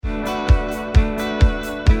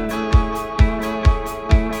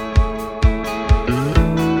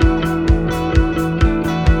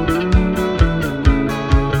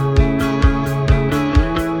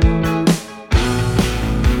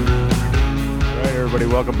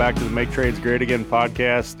everybody. Welcome back to the Make Trades Great Again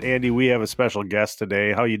podcast. Andy, we have a special guest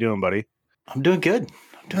today. How you doing, buddy? I'm doing good.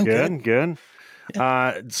 Good.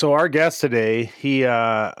 Yeah. So our guest today, he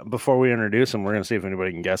before we introduce him, we're going to see if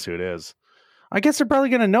anybody can guess who it is. I guess they're probably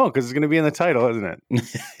going to know because it's going to be in the title, isn't it?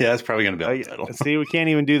 Yeah, it's probably going to be in the title. See, we can't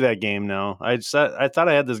even do that game now. I thought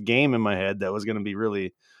I had this game in my head that was going to be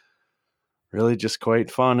really just quite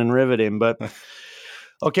fun and riveting, but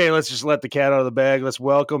okay, let's just let the cat out of the bag. Let's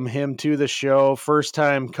welcome him to the show. First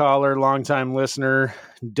time caller, long time listener,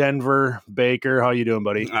 Denver Baker. How you doing,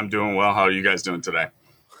 buddy? I'm doing well. How are you guys doing today?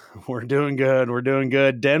 We're doing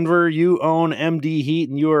good. Denver, you own MD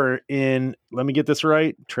Heat, and you are in, let me get this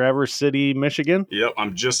right, Traverse City, Michigan? Yep,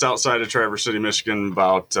 I'm just outside of Traverse City, Michigan,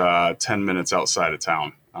 about 10 minutes outside of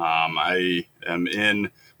town. I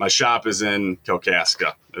am my shop is in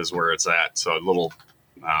Kalkaska is where it's at, so a little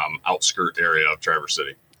outskirt area of Traverse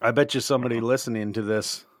City. I bet you somebody listening to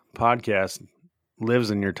this podcast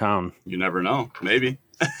lives in your town. You never know. Maybe.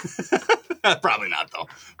 Probably not, though.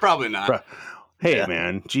 Probably not. Hey, yeah.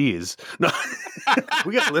 Man, geez. No,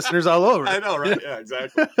 we got listeners all over. I know, right? Yeah,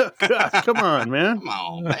 exactly. God, come on, man. Come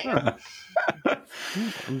on, man.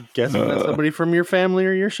 I'm guessing that somebody from your family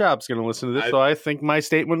or your shop's going to listen to this, so I think my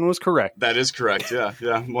statement was correct. That is correct, yeah.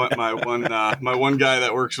 My one guy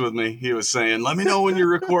that works with me, he was saying, let me know when you're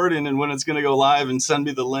recording and when it's going to go live and send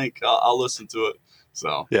me the link. I'll listen to it.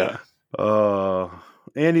 So, yeah.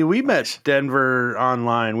 Andy, we met Denver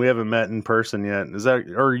online. We haven't met in person yet. Is that,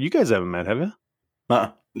 or you guys haven't met, have you?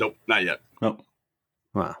 Nope, not yet. Nope.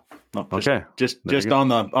 Wow. Nope. Okay. Just on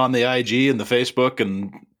the IG and the Facebook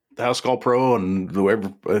and the House Call Pro and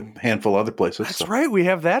whoever, a handful of other places. That's right. We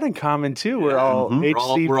have that in common too. We're all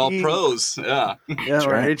HCP. We're all pros. Yeah. Yeah,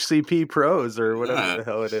 we're right. HCP pros or whatever the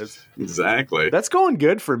hell it is. Exactly. That's going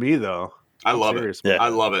good for me though. I love it. Yeah. I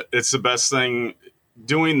love it. It's the best thing.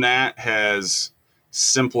 Doing that has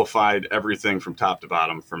simplified everything from top to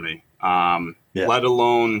bottom for me. Let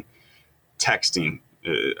alone texting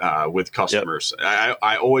with customers. Yep.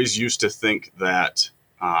 I always used to think that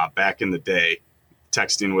back in the day,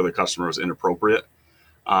 texting with a customer was inappropriate.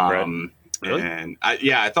 Right. Really? And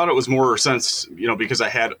I thought it was more sense, because I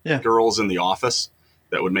had girls in the office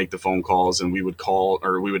that would make the phone calls, and we would call,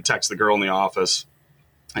 or we would text the girl in the office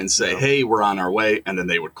and say, hey, we're on our way. And then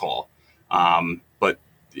they would call. But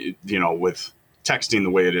with texting the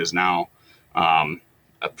way it is now,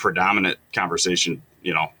 a predominant conversation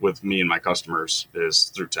with me and my customers is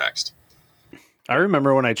through text. I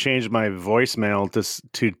remember when I changed my voicemail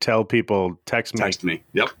to tell people text me.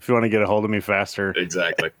 Yep. If you want to get a hold of me faster.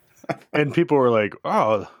 Exactly. And people were like,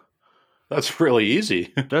 "Oh, that's really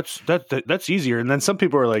easy. That's easier." And then some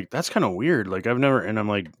people were like, "That's kind of weird. Like I've never." And I'm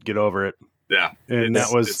like, "Get over it." Yeah. And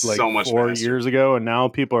that was like so much 4 faster. years ago, and now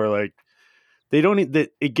people are like, they don't need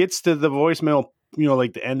that. It gets to the voicemail,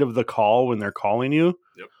 like the end of the call when they're calling you.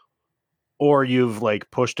 Yep. Or you've like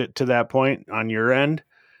pushed it to that point on your end.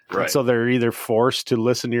 Right. So they're either forced to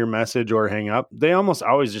listen to your message or hang up. They almost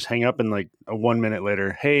always just hang up and like 1 minute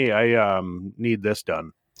later, hey, I need this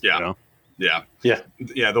done. Yeah. Yeah.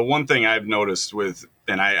 The one thing I've noticed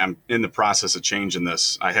and I'm in the process of changing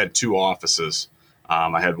this. I had two offices.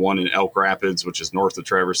 I had one in Elk Rapids, which is north of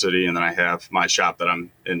Traverse City. And then I have my shop that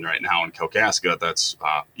I'm in right now in Kalkaska. That's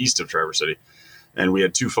east of Traverse City. And we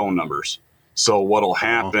had two phone numbers. So what'll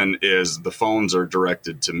happen is the phones are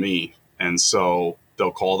directed to me. And so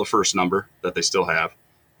they'll call the first number that they still have.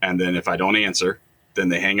 And then if I don't answer, then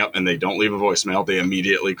they hang up and they don't leave a voicemail. They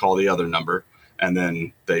immediately call the other number. And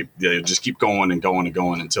then they just keep going and going and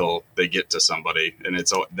going until they get to somebody. And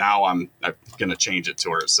now I'm going to change it to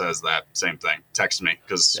where it says that same thing. Text me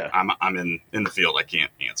because I'm in the field. I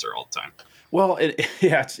can't answer all the time. Well,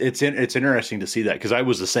 it's interesting to see that because I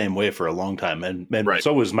was the same way for a long time, and right.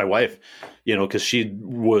 So was my wife, because she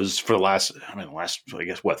was for the last I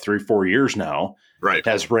guess 3-4 years now, right?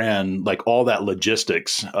 Has ran like all that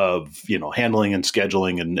logistics of handling and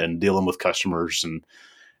scheduling and dealing with customers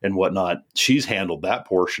and whatnot. She's handled that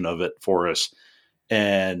portion of it for us,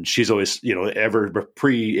 and she's always ever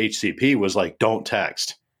pre HCP was like, don't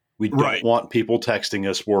text. We don't want people texting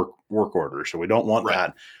us work orders, so we don't want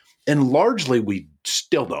that. And largely, we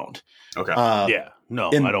still don't. Okay. I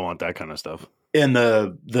don't want that kind of stuff. And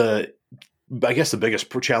I guess the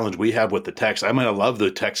biggest challenge we have with the text, I love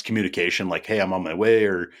the text communication, like, hey, I'm on my way,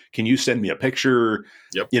 or can you send me a picture?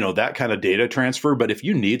 Yep. That kind of data transfer. But if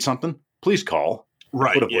you need something, please call.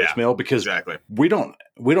 Right. Put a voicemail because exactly. we don't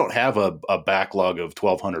have a backlog of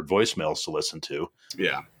 1,200 voicemails to listen to.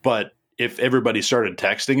 Yeah. But if everybody started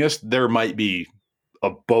texting us, there might be a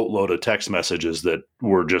boatload of text messages that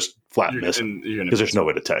were just flat missing because there's no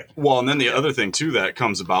way to text. Well, and then the other thing too that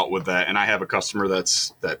comes about with that, and I have a customer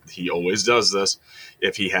that he always does this.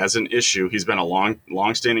 If he has an issue, he's been a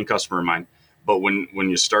long-standing customer of mine. But when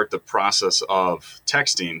you start the process of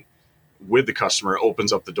texting with the customer, it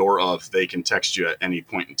opens up the door of they can text you at any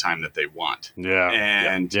point in time that they want. Yeah.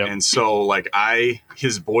 And so like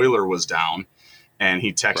his boiler was down and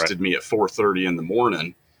he texted me at 4:30 in the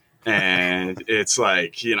morning. And it's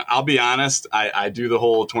like, I'll be honest, I do the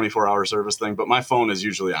whole 24-hour service thing, but my phone is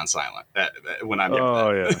usually on silent when I'm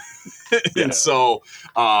and so,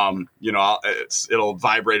 it'll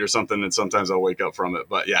vibrate or something, and sometimes I'll wake up from it.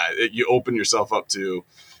 But yeah, you open yourself up to,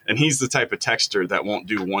 and he's the type of texter that won't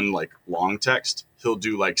do one like long text. He'll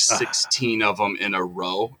do like 16 of them in a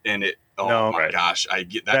row, and gosh,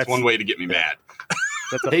 that's one way to get me mad.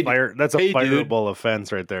 That's a fireable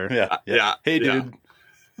offense right there. Yeah. Hey, dude.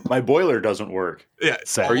 My boiler doesn't work. Yeah.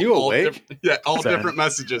 Are you awake? All different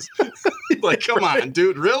messages. Like, come on,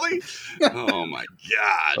 dude. Really? Oh my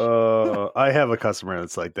gosh. I have a customer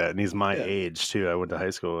that's like that, and he's my age too. I went to high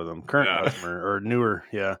school with him. Current customer or newer.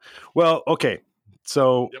 Yeah. Well, okay.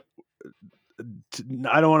 So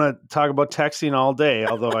I don't want to talk about texting all day,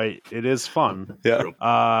 although it is fun.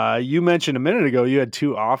 Yeah. You mentioned a minute ago you had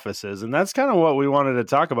 2 offices, and that's kind of what we wanted to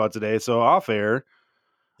talk about today. So off air.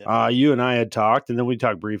 You and I had talked, and then we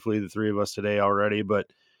talked briefly, the 3 of us today already, but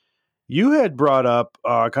you had brought up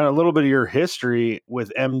kind of a little bit of your history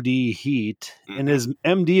with MD Heat. And is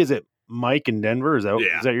it Mike in Denver? Is that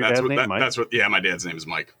your dad's name, Mike? My dad's name is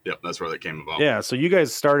Mike. Yep, that's where that came about. Yeah, so you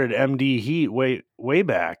guys started MD Heat way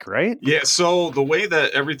back, right? Yeah, so the way that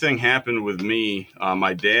everything happened with me,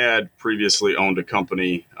 my dad previously owned a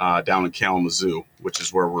company down in Kalamazoo, which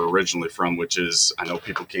is where we're originally from, which is, I know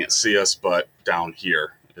people can't see us, but down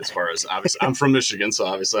here. As far as obviously, I'm from Michigan, so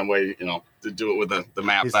obviously I'm way to do it with the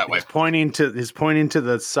map that way. He's pointing to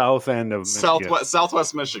the south end of Michigan.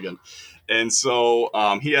 Southwest Michigan, and so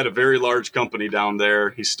he had a very large company down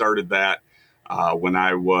there. He started that when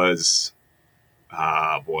I was,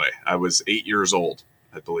 I was 8 years old,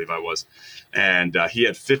 I believe I was, and he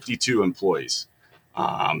had 52 employees.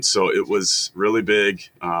 So it was really big,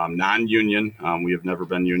 non-union. We have never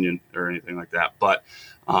been union or anything like that, but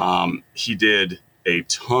he did a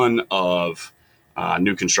ton of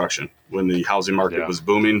new construction. When the housing market was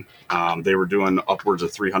booming, they were doing upwards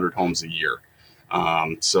of 300 homes a year.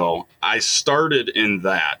 So I started in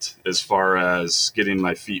that as far as getting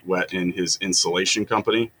my feet wet in his insulation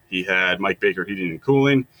company. He had Mike Baker Heating and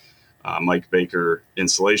Cooling, Mike Baker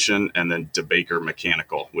Insulation, and then DeBaker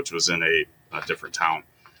Mechanical, which was in a different town.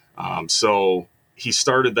 So he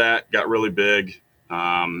started that, got really big,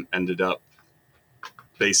 ended up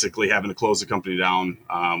basically having to close the company down,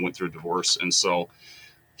 went through a divorce. And so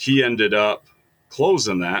he ended up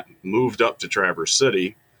closing that, moved up to Traverse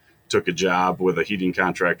City, took a job with a heating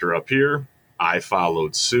contractor up here. I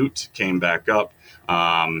followed suit, came back up,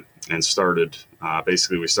 and started,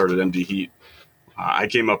 we started MD Heat. I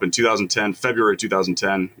came up in 2010, February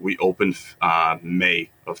 2010. We opened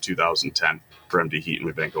May of 2010 for MD Heat, and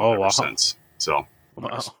we've been going ever since. So,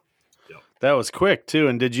 that was quick too.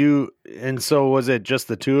 And so was it just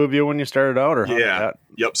the 2 of you when you started out, or how did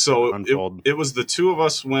that So unfold? It was the 2 of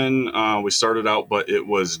us when we started out, but it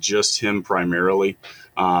was just him primarily.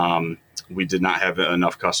 We did not have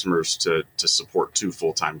enough customers to support 2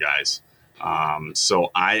 full-time guys. So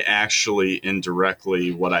I actually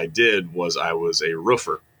indirectly, what I did was I was a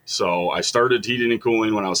roofer. So I started heating and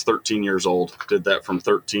cooling when I was 13 years old, did that from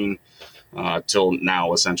 13 till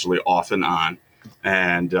now, essentially off and on.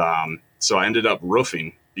 And so I ended up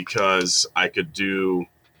roofing because I could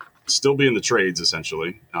still be in the trades,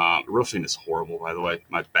 essentially. Roofing is horrible, by the way.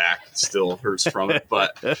 My back still hurts from it.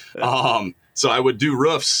 But so I would do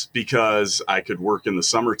roofs because I could work in the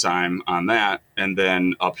summertime on that. And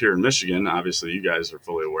then up here in Michigan, obviously you guys are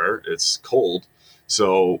fully aware, it's cold.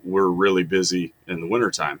 So we're really busy in the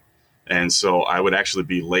wintertime. And so I would actually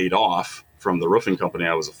be laid off from the roofing company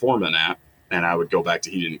I was a foreman at, and I would go back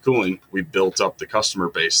to heating and cooling. We built up the customer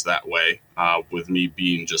base that way with me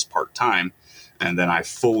being just part-time. And then I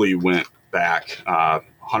fully went back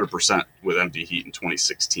 100% with MD Heat in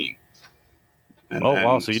 2016. And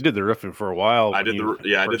wow. So you did the roofing for a while.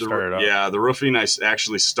 The roofing. I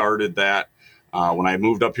actually started that when I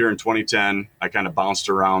moved up here in 2010. I kind of bounced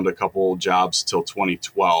around a couple jobs till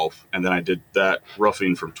 2012. And then I did that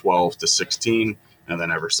roofing from 12 to 16. And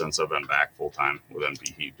then ever since I've been back full time with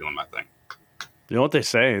MD Heat doing my thing. You know what they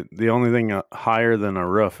say? The only thing higher than a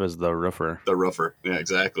roof is the roofer. The roofer. Yeah,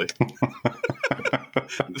 exactly.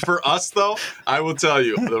 For us, though, I will tell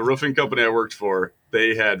you, the roofing company I worked for,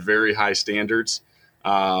 they had very high standards.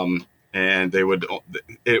 And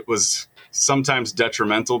it was sometimes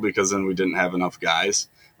detrimental because then we didn't have enough guys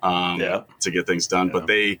to get things done. Yeah. But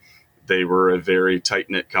they were a very tight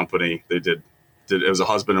knit company. It was a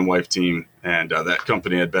husband and wife team, and that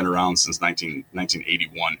company had been around since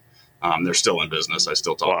 1981. They're still in business. I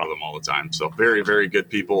still talk with them all the time. So very, very good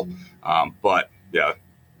people. But yeah,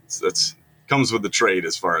 that's comes with the trade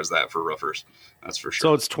as far as that for roofers. That's for sure.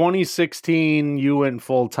 So it's 2016. You went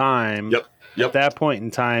full time. Yep. At that point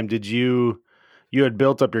in time, you had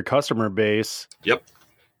built up your customer base? Yep.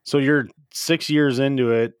 So you're 6 years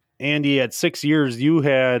into it, Andy. At 6 years, you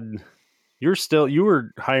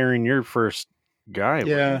were hiring your first guy.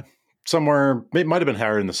 Yeah, somewhere it might have been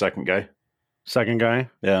hiring the second guy. Second guy.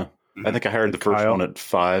 Yeah, I think I hired the first one at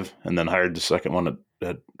 5, and then hired the second one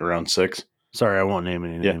at around 6. Sorry, I won't name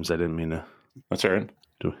any names. I didn't mean to. That's all right.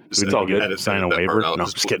 It's all good. Sign a waiver. No,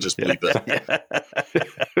 just kidding. Just bleep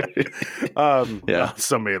that.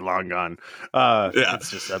 Somebody long gone. I'm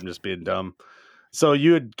just being dumb. So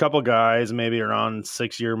you had a couple guys, maybe around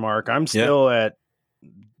 6 year mark. I'm still at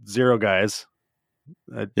 0 guys.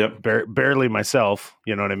 Barely myself.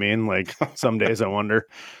 You know what I mean? Like some days I wonder.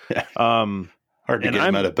 Hard to get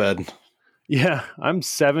him out of bed. Yeah, I'm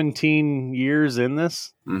 17 years in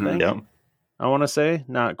this thing. Yeah. I want to say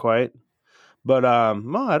not quite. But I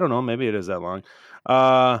don't know. Maybe it is that long.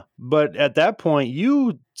 But at that point,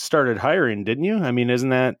 you started hiring, didn't you? I mean, isn't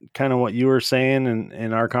that kind of what you were saying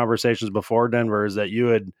in our conversations before, Denver? Is that you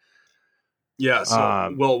had? Yeah. So,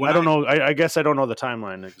 I don't know. I guess I don't know the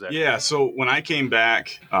timeline exactly. Yeah. So when I came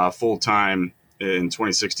back full time in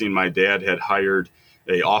 2016, my dad had hired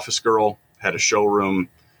a office girl, had a showroom,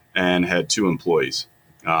 and had 2 employees,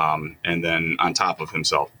 and then on top of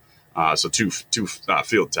himself, so two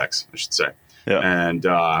field techs, I should say. Yeah. And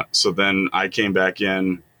so then I came back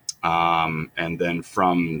in, and then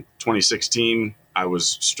from 2016, I was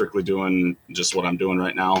strictly doing just what I'm doing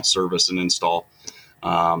right now, service and install.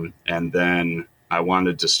 And then I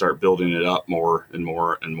wanted to start building it up more and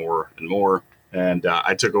more and more and more. And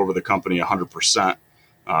I took over the company 100%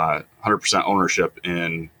 ownership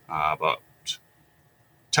in about,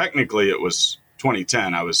 technically it was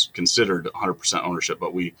 2010. I was considered 100% ownership,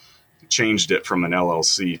 but we changed it from an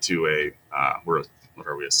LLC to we're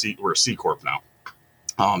a C Corp now.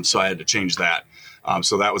 So I had to change that.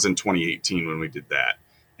 So that was in 2018 when we did that.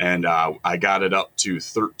 And I got it up to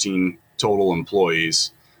 13 total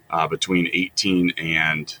employees between 18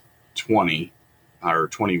 and 20 or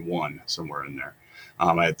 21, somewhere in there.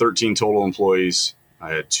 I had 13 total employees.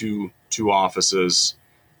 I had two offices,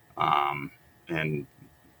 and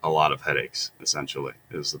a lot of headaches, essentially,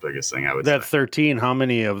 is the biggest thing I would say. That 13, how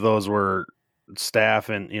many of those were staff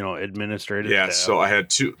and, administrative staff? So I had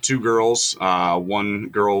two girls. One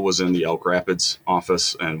girl was in the Elk Rapids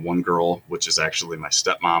office, and one girl, which is actually my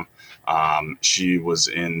stepmom, she was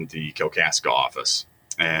in the Kalkaska office.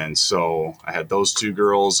 And so I had those 2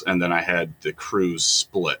 girls, and then I had the crews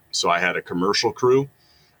split. So I had a commercial crew.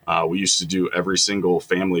 We used to do every single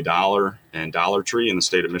Family Dollar and Dollar Tree in the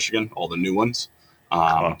state of Michigan, all the new ones.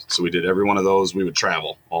 So we did every one of those. We would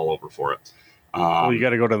travel all over for it. You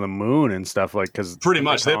got to go to the moon and stuff, like, because pretty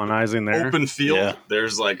much colonizing there. Open field. Yeah.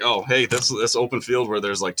 There's like, oh, hey, this open field where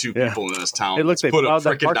there's like 2 people in this town. It looks like put a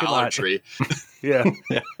freaking Dollar Tree. Yeah.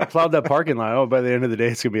 Plowed that parking lot. Oh, by the end of the day,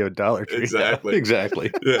 it's gonna be a Dollar Tree. Exactly.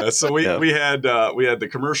 Yeah. So we had the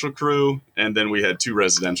commercial crew, and then we had 2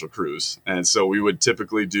 residential crews, and so we would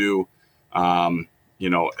typically do,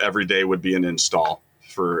 every day would be an install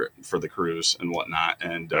for the crews and whatnot.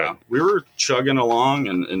 And we were chugging along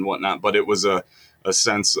and whatnot, but it was a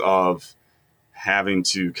sense of having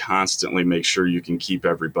to constantly make sure you can keep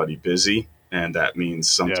everybody busy. And that means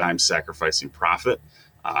sometimes sacrificing profit,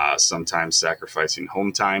 sometimes sacrificing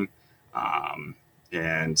home time,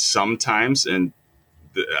 and sometimes, and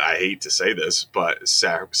I hate to say this, but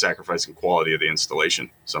sacrificing quality of the installation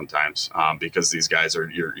sometimes, because these guys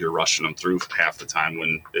you're rushing them through half the time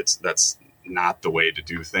when that's not the way to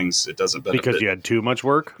do things. It doesn't benefit because you had too much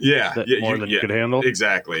work. More than you could handle.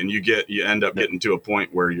 Exactly. And you end up getting to a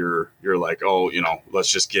point where you're like, oh, let's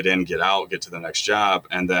just get in, get out, get to the next job.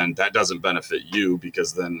 And then that doesn't benefit you,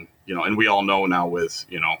 because then, and we all know now with,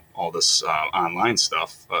 all this online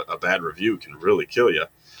stuff, a bad review can really kill you.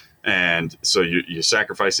 And so you're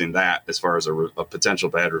sacrificing that as far as a potential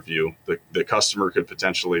bad review. The customer could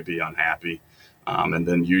potentially be unhappy. And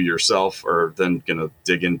then you yourself are then going to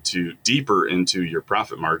dig deeper into your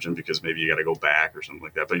profit margin, because maybe you got to go back or something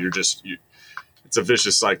like that. But it's a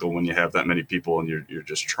vicious cycle when you have that many people and you're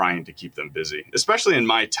just trying to keep them busy, especially in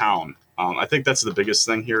my town. I think that's the biggest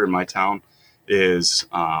thing here in my town is,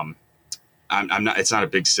 I'm not. It's not a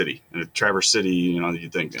big city. And Traverse City, you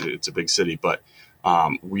think it's a big city, but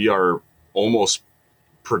we are almost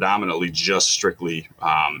predominantly just strictly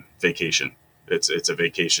vacation. It's a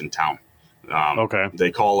vacation town. Okay.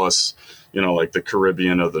 They call us, like the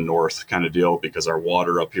Caribbean of the North kind of deal, because our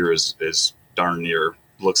water up here is darn near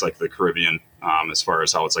looks like the Caribbean, as far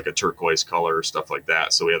as how it's like a turquoise color, stuff like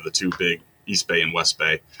that. So we have the two big East Bay and West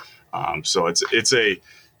Bay. So it's a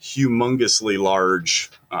humongously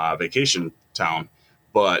large vacation town,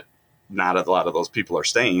 but not a lot of those people are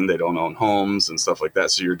staying. They don't own homes and stuff like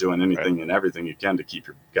that. So you're doing anything and everything you can to keep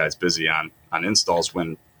your guys busy on installs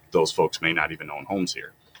when those folks may not even own homes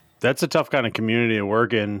here. That's a tough kind of community to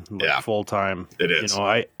work in full time. It is.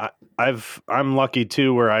 I'm lucky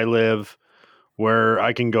too where I live, where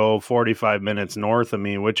I can go 45 minutes north of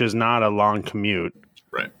me, which is not a long commute.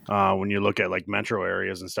 Right. When you look at like metro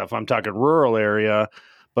areas and stuff, I'm talking rural area,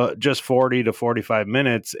 but just 40 to 45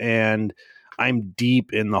 minutes. And I'm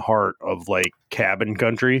deep in the heart of like cabin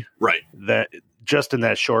country. Right. That just in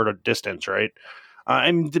that short distance. Right.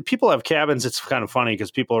 The people have cabins. It's kind of funny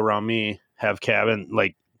because people around me have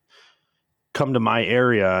come to my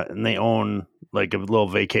area and they own like a little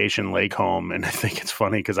vacation lake home. And I think it's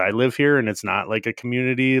funny because I live here and it's not like a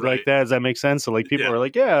community like that. Does that make sense? So like people are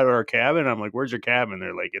like, or a cabin. I'm like, where's your cabin?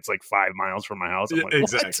 They're like, it's like 5 miles from my house. I'm like,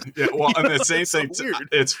 exactly. Yeah, well, and the same thing.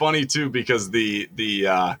 It's funny too, because the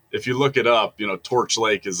if you look it up, Torch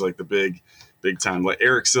Lake is like the big time. Like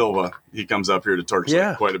Eric Silva, he comes up here to Torch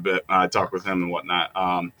Lake quite a bit. I talk with him and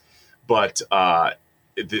whatnot. But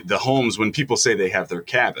the homes, when people say they have their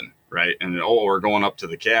cabin, right? And we're going up to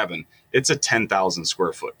the cabin. It's a 10,000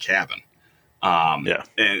 square foot cabin. And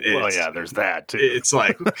there's that too. It's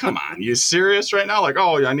like, come on, you serious right now? Like,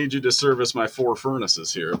 I need you to service my 4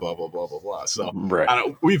 furnaces here, blah, blah, blah, blah, blah. So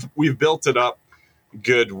we've built it up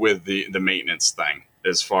good with the maintenance thing,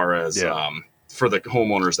 as far as, for the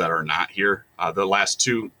homeowners that are not here. The last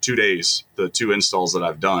two days, the 2 installs that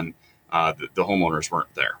I've done, the homeowners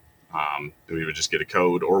weren't there. We would just get a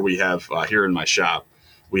code, or we have here in my shop,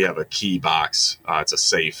 we have a key box. It's a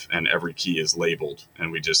safe, and every key is labeled,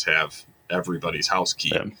 and we just have everybody's house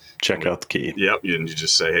key. Yeah. Check out the key. Yep. And you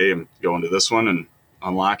just say, hey, I'm going to this one, and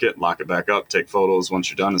unlock it, lock it back up, take photos once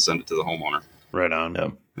you're done, and send it to the homeowner. Right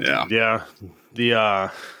on.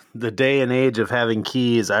 Yeah. The day and age of having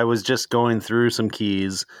keys, I was just going through some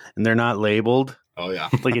keys, and they're not labeled. Oh, yeah.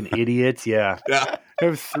 Like an idiot. Yeah. Yeah.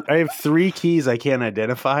 I have 3 keys I can't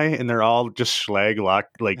identify, and they're all just schlag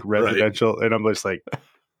locked, like residential. Right. And I'm just like,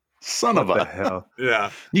 son of a hell.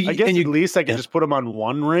 Yeah. I guess at least I can just put them on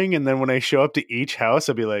one ring, and then when I show up to each house,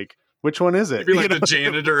 I'll be like, which one is it? You'd be like the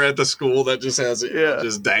janitor at the school that just has it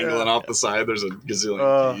just dangling off the side. There's a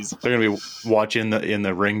gazillion keys. They're going to be watching in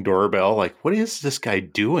the Ring doorbell, like, what is this guy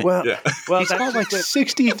doing? Well, he's got like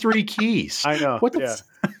 63 keys. I know. What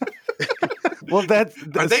Well,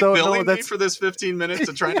 are they billing me for this 15 minutes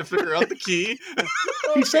of trying to figure out the key?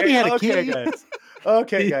 He said he had a key. Guys.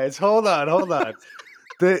 Okay, guys, hold on.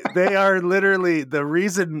 They are literally the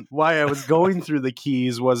reason why I was going through the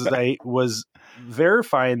keys was I was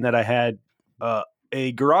verifying that I had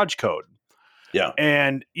a garage code. Yeah.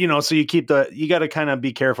 And, so you got to kind of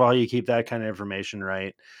be careful how you keep that kind of information,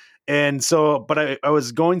 right? And so, but I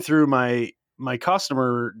was going through my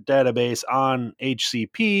customer database on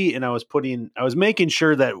HCP, and I was making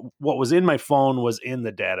sure that what was in my phone was in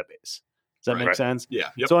the database. Does that make sense? Yeah.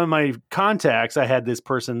 Yep. So in my contacts, I had this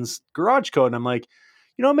person's garage code, and I'm like,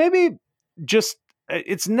 maybe just,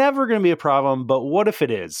 it's never going to be a problem, but what if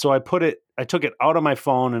it is? So I took it out of my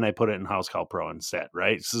phone and I put it in House Call Pro instead,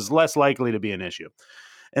 right? This is less likely to be an issue.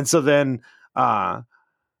 And so then I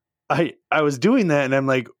was doing that, and I'm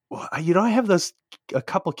like, I have a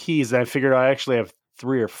couple keys, and I figured I actually have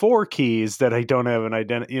 3 or 4 keys that I don't have an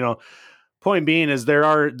identity. Point being is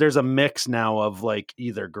there's a mix now of like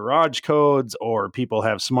either garage codes or people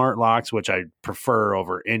have smart locks, which I prefer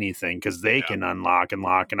over anything because they can unlock and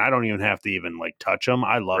lock, and I don't even have to even like touch them.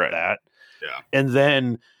 I love that. Yeah. And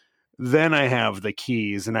then I have the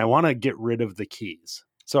keys, and I want to get rid of the keys.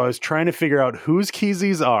 So I was trying to figure out whose keys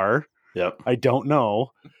these are. Yep. I don't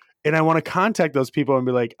know. And I want to contact those people and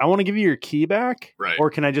be like, I want to give you your key back. Right. Or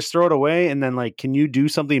can I just throw it away? And then like, can you do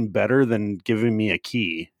something better than giving me a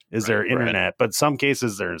key? Is there internet? But some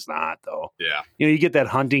cases there's not though. Yeah. You get that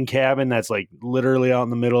hunting cabin that's like literally out in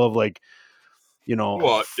the middle of like,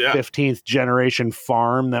 15th generation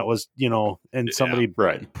farm that was, and somebody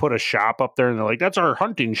put a shop up there and they're like, that's our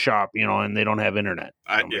hunting shop, and they don't have internet.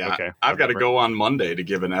 I've got to go on Monday to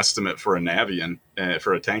give an estimate for a Navian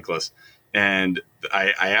for a tankless. And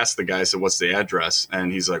I asked the guy, I said, what's the address?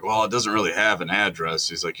 And he's like, well, it doesn't really have an address.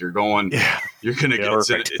 He's like, you're going to get,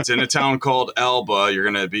 it's in a town called Alba. You're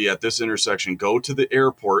going to be at this intersection. Go to the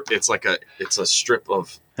airport. It's a strip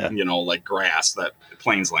of, like grass that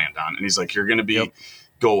planes land on. And he's like, you're going to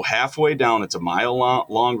go halfway down. It's a mile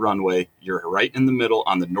long runway. You're right in the middle.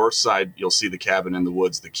 On the north side, you'll see the cabin in the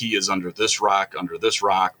woods. The key is under this rock,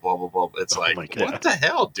 blah, blah, blah. It's like, what the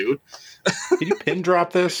hell, dude? Can you pin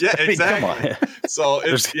drop this? Yeah, exactly. I mean, come on. So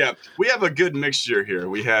we have a good mixture here.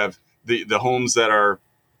 We have the homes that are,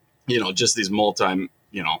 just these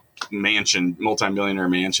multi-millionaire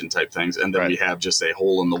mansion type things. And then we have just a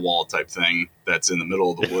hole in the wall type thing that's in the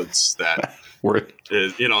middle of the woods that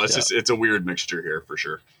is, it's a weird mixture here for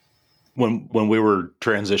sure. When we were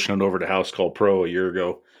transitioning over to House Call Pro a year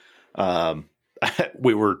ago, I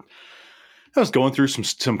was going through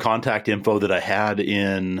some contact info that I had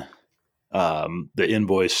in the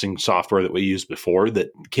invoicing software that we used before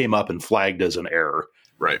that came up and flagged as an error.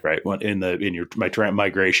 Right. In my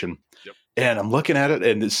migration. Yep. And I'm looking at it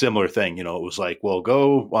and it's a similar thing. It was like, well,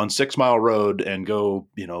 go on 6 Mile Road and go,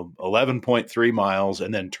 11.3 miles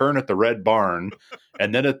and then turn at the Red Barn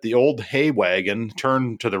and then at the old hay wagon,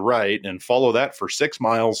 turn to the right and follow that for 6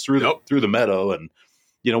 miles through the meadow. And,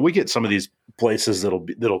 we get some of these places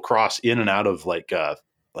that'll cross in and out of like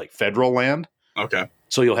federal land. Okay.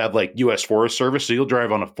 So you'll have like U.S. Forest Service. So you'll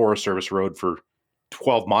drive on a Forest Service road for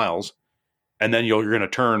 12 miles. And then you're going to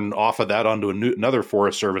turn off of that onto another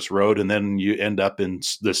Forest Service road, and then you end up in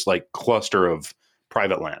this like cluster of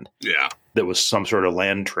private land. Yeah, that was some sort of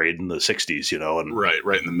land trade in the '60s, and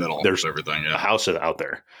right in the middle. There's everything. A house out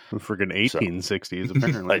there, the freaking 1860s,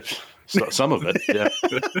 apparently. Some of it. Yeah,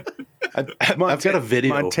 I've got a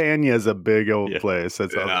video. Montana's a big old place.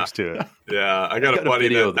 That's all there's to it. Yeah, I got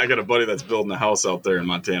a buddy that's building a house out there in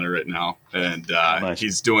Montana right now, and nice.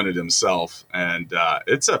 He's doing it himself, and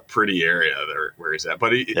it's a pretty area there where he's at.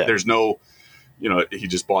 But there's no, he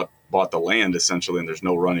just bought the land essentially, and there's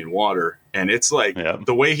no running water, and it's like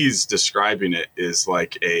the way he's describing it is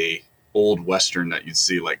like a old Western that you'd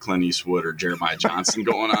see like Clint Eastwood or Jeremiah Johnson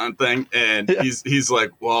going on thing. And he's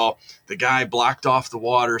like, well, the guy blocked off the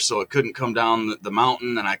water so it couldn't come down the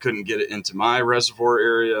mountain and I couldn't get it into my reservoir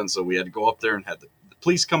area. And so we had to go up there and had the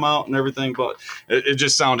police come out and everything. But it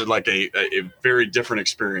just sounded like a very different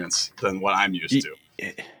experience than what I'm used to.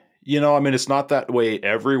 It's not that way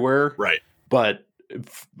everywhere. Right. But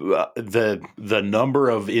the number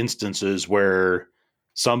of instances where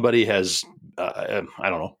somebody has, I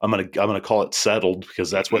don't know, I'm gonna call it settled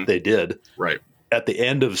because that's what they did. Right. At the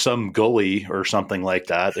end of some gully or something like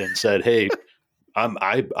that and said, hey,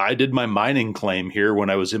 I did my mining claim here when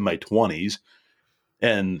I was in my 20s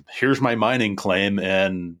and here's my mining claim.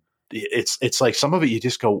 And it's like some of it, you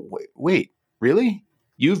just go, wait, really?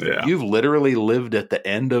 You've literally lived at the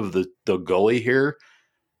end of the gully here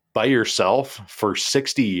by yourself for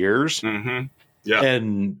 60 years. Mm-hmm. Yeah.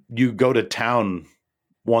 And you go to town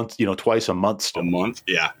once, twice a month still. A month?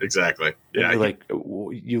 Yeah, exactly. Yeah. Like,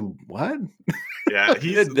 you what? Yeah.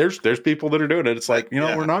 There's people that are doing it. It's like,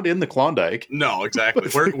 we're not in the Klondike. No, exactly.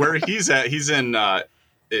 Where he's at, he's in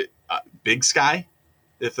Big Sky.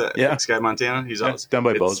 Big Sky, Montana. He's down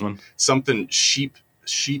by Bozeman. Something sheep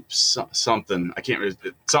something. I can't remember.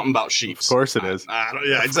 Something about sheep. Of course it is. I don't,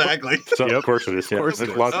 yeah, exactly. Of course it is. Yeah. There's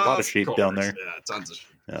a lot of sheep down there. Yeah, tons of sheep.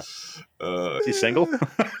 Yeah. Is he single?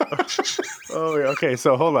 Oh, okay.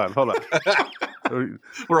 So hold on.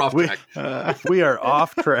 We're off track. We are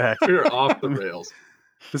off track. We're off the rails.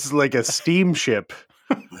 This is like a steamship.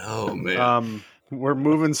 Oh man. We're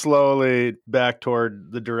moving slowly back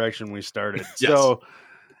toward the direction we started. Yes. So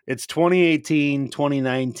it's 2018,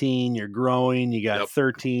 2019. You're growing. You got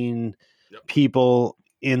 13 people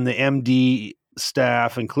in the MD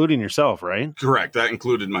staff, including yourself, right? Correct. That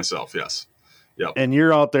included myself. Yes. Yep. And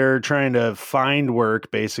you're out there trying to find work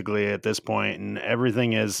basically at this point, and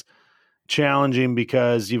everything is challenging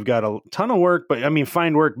because you've got a ton of work, but I mean,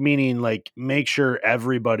 find work meaning like make sure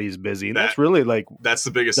everybody's busy. That's really like, that's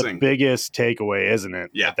the biggest thing. Biggest takeaway, isn't it?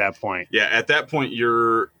 Yeah. At that point. Yeah. At that point,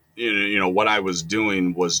 what I was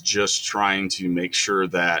doing was just trying to make sure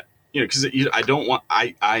that, because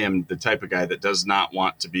I am the type of guy that does not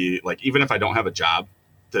want to be like, even if I don't have a job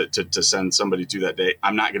to send somebody to that day,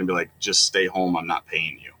 I'm not going to be like, just stay home. I'm not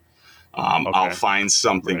paying you. Okay. I'll find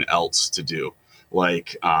something else to do.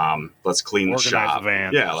 Like, let's clean the shop.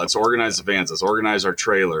 Yeah. Let's organize the vans. Let's organize our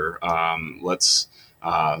trailer. Let's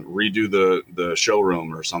redo the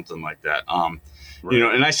showroom or something like that.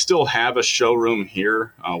 And I still have a showroom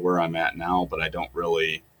here where I'm at now, but I don't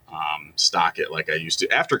really stock it like I used to.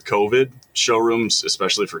 After COVID, showrooms,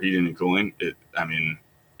 especially for heating and cooling,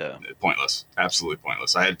 pointless, absolutely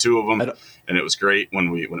pointless. I had 2 of them, and it was great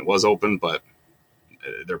when it was open, but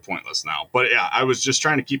they're pointless now. But yeah, I was just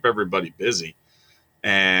trying to keep everybody busy,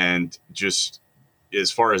 and just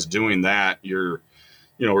as far as doing that,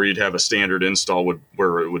 where you'd have a standard install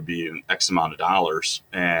where it would be an X amount of dollars.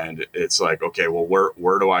 And it's like, okay, well,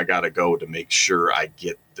 where do I got to go to make sure I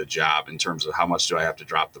get the job in terms of how much do I have to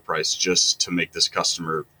drop the price just to make this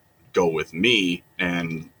customer go with me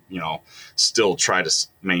and, still try to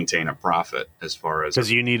maintain a profit as far as.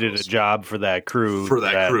 Because you needed a job for that crew. For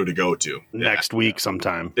that crew to go to. Next week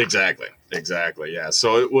sometime. Exactly. Yeah.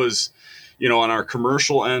 So it was, on our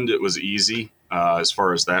commercial end, it was easy. As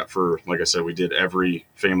far as that, like I said, we did every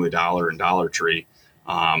Family Dollar and Dollar Tree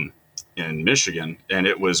in Michigan, and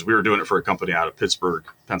we were doing it for a company out of Pittsburgh,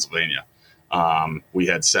 Pennsylvania. We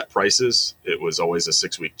had set prices. It was always a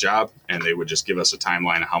 6-week job, and they would just give us a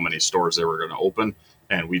timeline of how many stores they were going to open,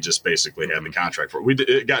 and we just basically had the contract for it.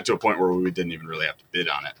 It got to a point where we didn't even really have to bid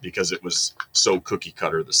on it because it was so cookie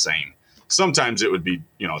cutter the same. Sometimes it would be,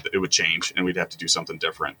 it would change and we'd have to do something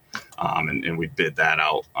different. And we'd bid that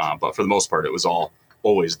out. But for the most part, it was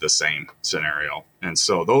always the same scenario. And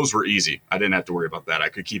so those were easy. I didn't have to worry about that. I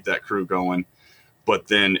could keep that crew going. But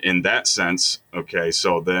then in that sense, okay,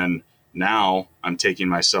 so then now I'm taking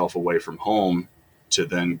myself away from home to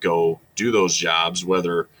then go do those jobs,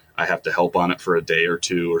 whether I have to help on it for a day or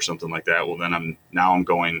 2 or something like that. Well, then I'm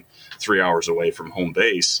going 3 hours away from home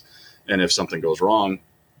base. And if something goes wrong,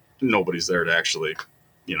 nobody's there to actually,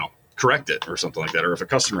 correct it or something like that. Or if a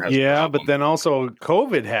customer has a problem. But then also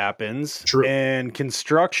COVID happens. True. And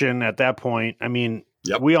construction at that point, I mean,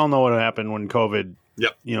 Yep. we all know what happened when COVID,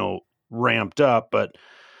 ramped up. But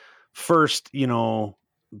first,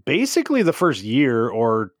 basically the first year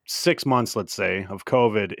or 6 months, let's say, of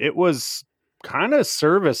COVID, it was kind of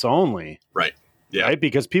service only. Right. Yeah. Right?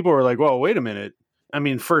 Because people were like, well, wait a minute. I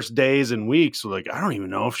mean, first days and weeks were like, I don't even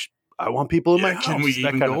know if I want people in my house. Can we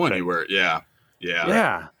even go anywhere? Yeah.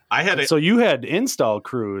 So you had install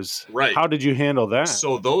crews. Right. How did you handle that?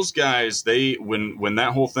 So those guys, when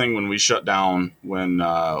that whole thing, when we shut down, when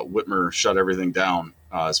Whitmer shut everything down,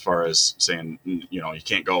 as far as saying, you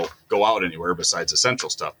can't go out anywhere besides essential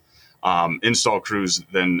stuff. Install crews,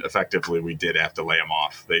 then effectively we did have to lay them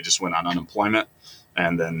off. They just went on unemployment,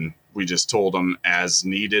 and then we just told them as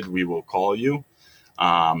needed, we will call you.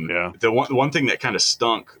 The one thing that kind of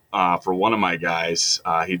stunk for one of my guys,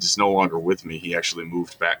 he's no longer with me. He actually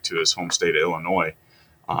moved back to his home state of Illinois.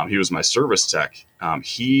 He was my service tech. When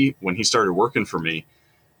he started working for me,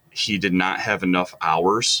 he did not have enough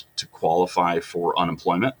hours to qualify for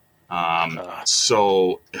unemployment.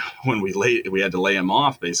 So when we had to lay him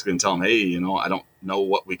off basically and tell him, hey, I don't know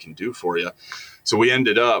what we can do for you. So we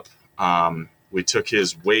ended up, we took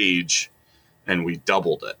his wage and we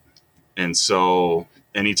doubled it. And so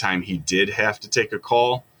anytime he did have to take a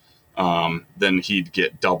call, then he'd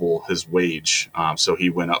get double his wage. So he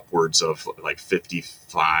went upwards of like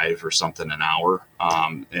 55 or something an hour.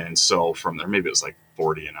 And so from there, maybe it was like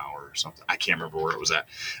 40 an hour or something. I can't remember where it was at.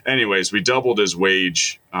 Anyways, we doubled his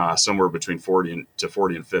wage somewhere between 40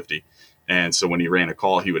 and 50. And so when he ran a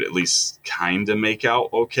call, he would at least kind of make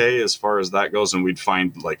out okay as far as that goes. And we'd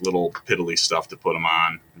find like little piddly stuff to put him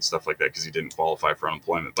on and stuff like that because he didn't qualify for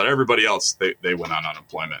unemployment. But everybody else, they went on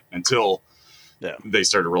unemployment until they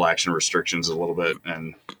started relaxing restrictions a little bit.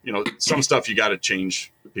 And, some stuff you got to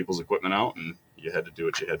change people's equipment out, and you had to do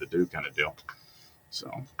what you had to do kind of deal. So,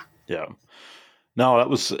 yeah. No, that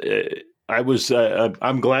was,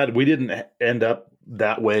 I'm glad we didn't end up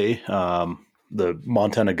that way. The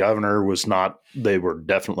Montana governor they were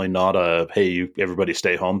definitely not hey, everybody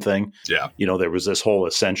stay home thing. Yeah. There was this whole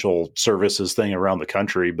essential services thing around the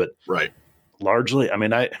country, but right. Largely, I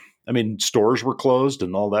mean, stores were closed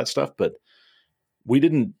and all that stuff, but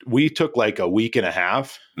we took like a week and a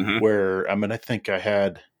half where, I think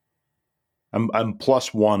I'm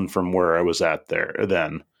 +1 from where I was at there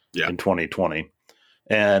then in 2020.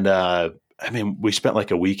 And, we spent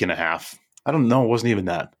like a week and a half. I don't know. It wasn't even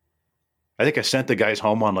that. I think I sent the guys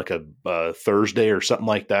home on like a Thursday or something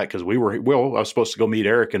like that because I was supposed to go meet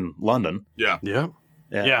Eric in London. Yeah. Yeah.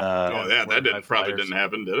 That probably didn't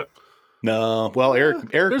happen, did it? No. Well, Eric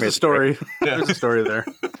there's a story. There's a story there.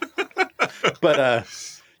 But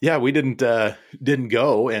we didn't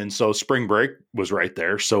go, and so spring break was right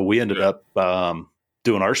there. So we ended up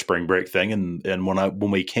doing our spring break thing, and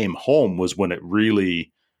when we came home was when it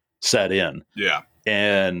really set in. Yeah.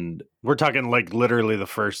 And we're talking like literally the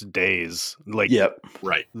first days, like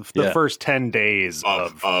right, the first 10 days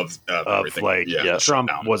of everything. Like Trump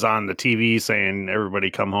was on the TV saying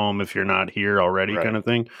everybody come home if you're not here already, kind of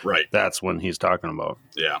thing. Right, that's when he's talking about.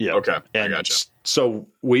 Yeah. Okay, and I gotcha. So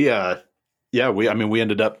we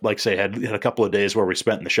ended up, like say, had a couple of days where we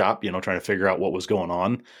spent in the shop, trying to figure out what was going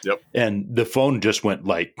on. Yep. And the phone just went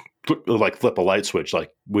like flip a light switch,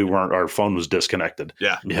 like our phone was disconnected.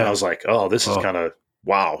 Yeah. And I was like, oh, this is kind of.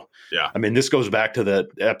 Wow. Yeah. I mean, this goes back to the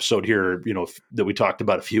episode here, that we talked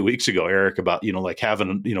about a few weeks ago, Eric, about, like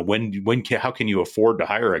having, how can you afford to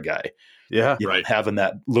hire a guy? Yeah. Right. Having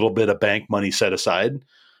that little bit of bank money set aside.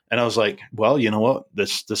 And I was like, well, you know what?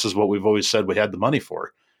 This is what we've always said we had the money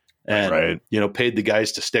for. And, paid the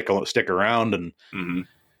guys to stick around. And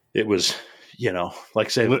it was, like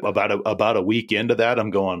say about a week into that, I'm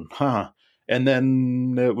going, huh. And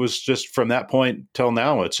then it was just from that point till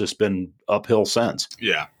now, it's just been uphill since.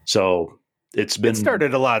 Yeah. So it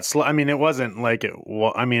started a lot slow. I mean, it wasn't like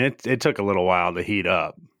it took a little while to heat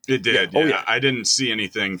up. It did. Yeah. I didn't see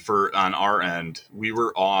anything on our end. We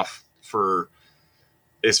were off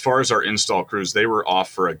as far as our install crews, they were off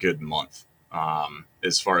for a good month.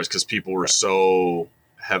 As far as, cause people were so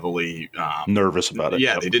heavily nervous about it.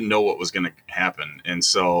 Yeah. They didn't know what was going to happen. And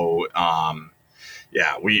so,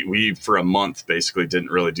 we for a month basically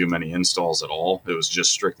didn't really do many installs at all. It was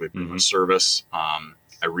just strictly service.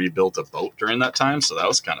 I rebuilt a boat during that time, so that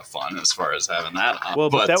was kind of fun as far as having that on. Well,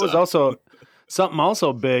 but that was also something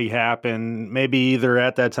also big happened, maybe either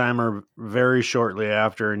at that time or very shortly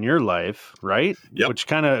after in your life, right? Yep. Which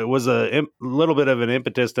kind of was a little bit of an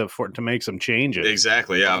impetus to make some changes.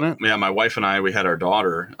 Exactly. Yeah. Yeah. My wife and I, we had our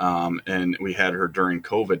daughter, and we had her during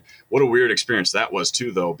COVID. What a weird experience that was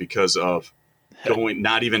too, though, because of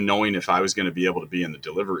not even knowing if I was going to be able to be in the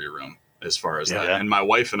delivery room as far as that. And my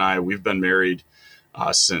wife and I, we've been married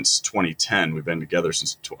since 2010. We've been together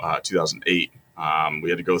since 2008. We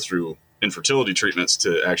had to go through infertility treatments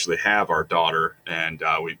to actually have our daughter. And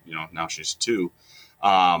now she's 2.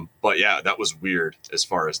 But yeah, that was weird as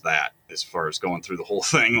far as going through the whole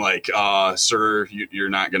thing, like, sir, you're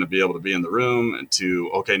not going to be able to be in the room, and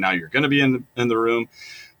okay, now you're going to be in the room.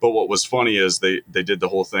 But what was funny is they did the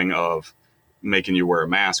whole thing of making you wear a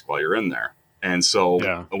mask while you're in there. And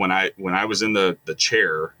so when I was in the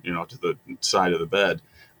chair, to the side of the bed,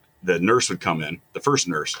 the nurse would come in, the first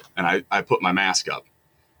nurse, and I put my mask up,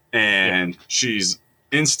 and she's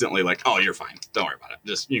instantly like, "Oh, you're fine. Don't worry about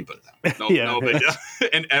it. You can put it down. No big deal."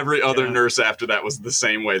 And every other nurse after that was the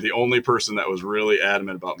same way. The only person that was really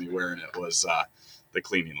adamant about me wearing it was the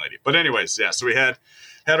cleaning lady. But anyways, so we had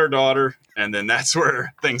our daughter, and then that's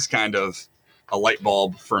where things kind of, a light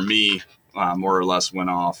bulb for me more or less went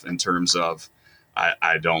off in terms of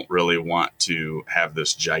I don't really want to have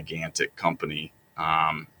this gigantic company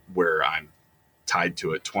where I'm tied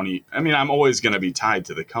to it. I'm always going to be tied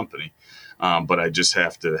to the company, but I just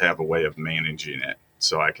have to have a way of managing it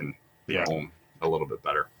so I can be home a little bit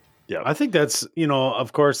better. Yeah, I think that's,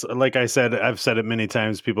 of course, like I said, I've said it many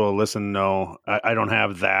times. People listen, know I don't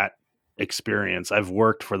have that experience. I've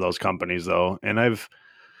worked for those companies though, and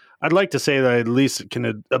I'd like to say that I at least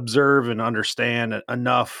can observe and understand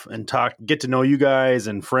enough and get to know you guys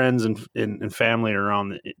and friends and family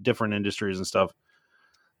around different industries and stuff.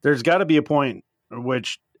 There's got to be a point at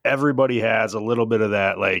which everybody has a little bit of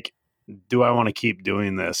that, like, do I want to keep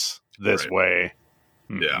doing this way?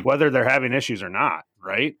 Yeah. Whether they're having issues or not,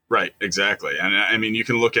 right? Right, exactly. And I mean, you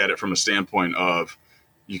can look at it from a standpoint of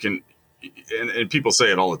and people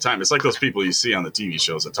say it all the time. It's like those people you see on the TV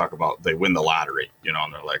shows that talk about they win the lottery,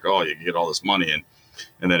 and they're like, oh, you get all this money.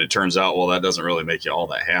 And then it turns out, well, that doesn't really make you all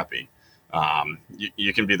that happy.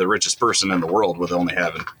 You can be the richest person in the world with only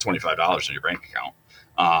having $25 in your bank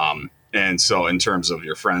account. And so in terms of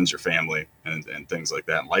your friends, your family, and things like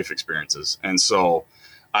that, and life experiences. And so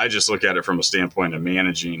I just look at it from a standpoint of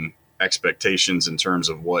managing expectations in terms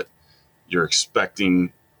of what you're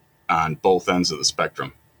expecting on both ends of the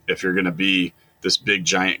spectrum. If you're going to be this big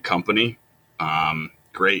giant company,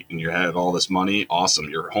 great, and you have all this money, awesome.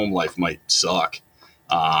 Your home life might suck,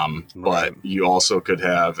 but you also could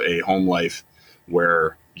have a home life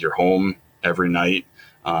where you're home every night.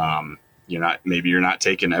 You're not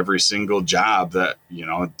taking every single job that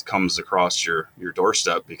comes across your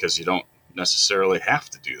doorstep, because you don't necessarily have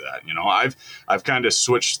to do that. I've kind of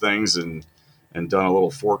switched things and done a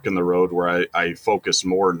little fork in the road where I focus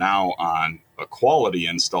more now on a quality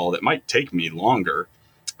install that might take me longer.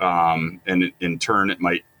 And in turn, it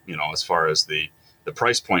might, as far as the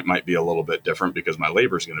price point might be a little bit different because my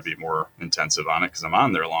labor is going to be more intensive on it because I'm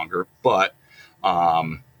on there longer. But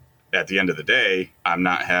at the end of the day, I'm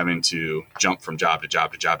not having to jump from job to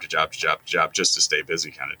job to job to job to job to job just to stay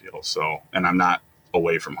busy kind of deal. So, and I'm not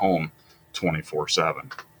away from home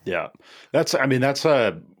 24/7. Yeah. That's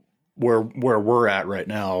where we're at right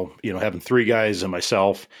now, having 3 guys and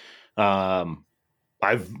myself.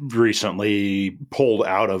 I've recently pulled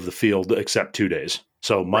out of the field except 2 days.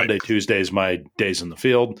 So Monday, right. Tuesday is my days in the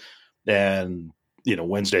field, and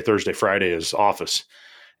Wednesday, Thursday, Friday is office.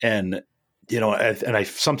 And I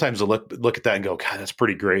sometimes look at that and go, God, that's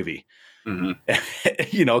pretty gravy. Mm-hmm.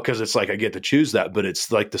 Because it's like I get to choose that, but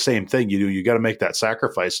it's like the same thing. You got to make that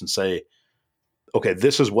sacrifice and say, okay,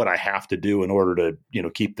 this is what I have to do in order to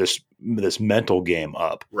keep this mental game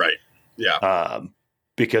up. Right. Yeah.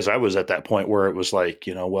 Because I was at that point where it was like,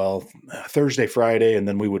 Thursday, Friday, and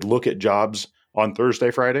then we would look at jobs on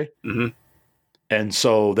Thursday, Friday. Mm-hmm. And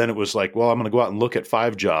so then it was like, well, I'm going to go out and look at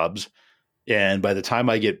 5 jobs. And by the time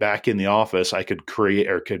I get back in the office, I could create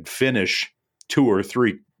or could finish 2 or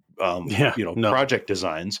 3, project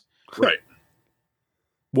designs. Right.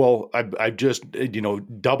 Well, I just,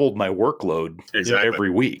 doubled my workload every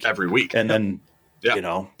week. And then,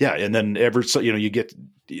 and then you get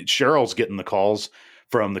Cheryl's getting the calls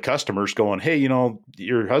from the customers going, hey,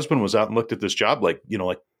 your husband was out and looked at this job like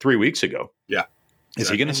 3 weeks ago. Yeah. Is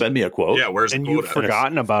he going to send me a quote? Yeah. Where's the quote? And you've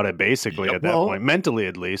forgotten about it basically at that point, mentally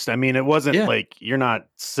at least. I mean, it wasn't like you're not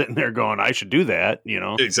sitting there going, I should do that.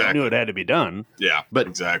 Exactly. I knew it had to be done. Yeah, but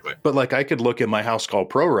exactly. But like I could look at my House Call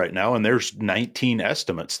Pro right now, and there's 19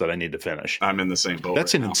 estimates that I need to finish. I'm in the same boat.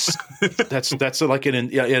 That's that's like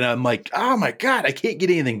and I'm like, oh my God, I can't get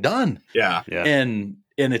anything done. Yeah. And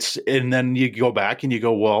then you go back and you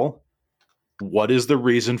go, well, what is the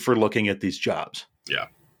reason for looking at these jobs? Yeah.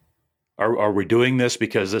 Are we doing this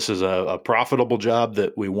because this is a profitable job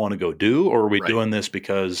that we want to go do, or are we doing this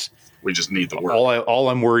because we just need the work? All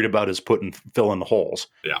I'm worried about is filling the holes.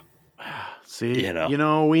 Yeah. See,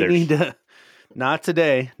 we need to, not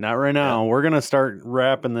today, not right now. Yeah. We're going to start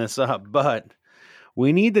wrapping this up, but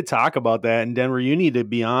we need to talk about that. And Denver, you need to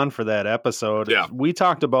be on for that episode. Yeah. We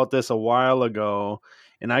talked about this a while ago,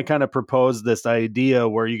 and I kind of proposed this idea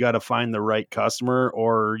where you got to find the right customer,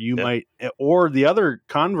 or or the other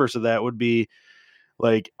converse of that would be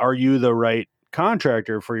like, are you the right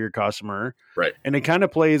contractor for your customer? Right. And it kind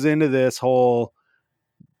of plays into this whole,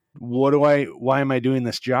 why am I doing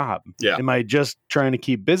this job? Yeah. Am I just trying to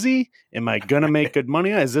keep busy? Am I going to make good money?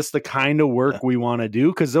 Is this the kind of work we want to do?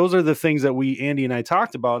 Because those are the things that Andy and I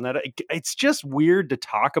talked about, and that it's just weird to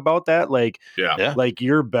talk about that. Like, like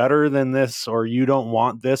you're better than this, or you don't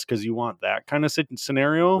want this because you want that kind of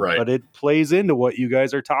scenario. Right. But it plays into what you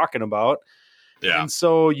guys are talking about. Yeah. And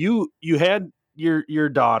so you had your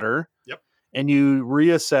daughter. And you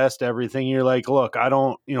reassessed everything. You're like, look, I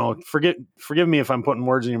don't, forgive me if I'm putting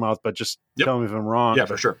words in your mouth, but just tell me if I'm wrong. Yeah,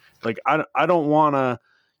 for sure. Like, I don't want to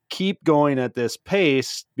keep going at this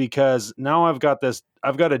pace because now I've got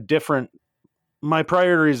my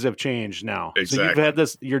priorities have changed now. Exactly. So you've had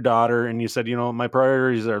your daughter, and you said, my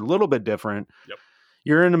priorities are a little bit different. Yep.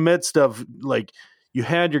 You're in the midst of like, you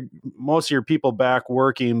had most of your people back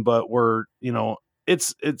working, but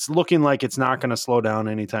it's looking like it's not going to slow down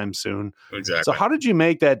anytime soon. Exactly. So how did you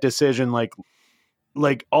make that decision? Like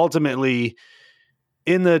ultimately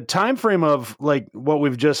in the time frame of like what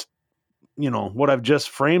we've just, what I've just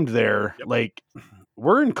framed there, like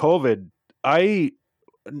we're in COVID.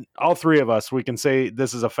 All 3 of us, we can say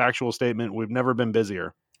this is a factual statement. We've never been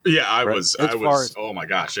busier. Yeah. I was, oh my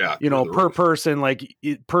gosh. Yeah. Per person, like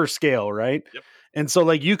per scale. Right. Yep. And so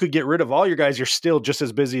like you could get rid of all your guys. You're still just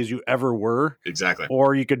as busy as you ever were. Exactly.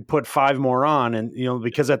 Or you could put 5 more on, and,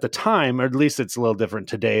 because at the time, or at least it's a little different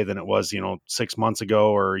today than it was, 6 months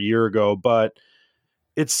ago or a year ago, but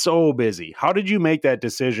it's so busy. How did you make that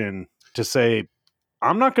decision to say,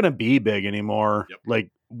 I'm not going to be big anymore? Yep.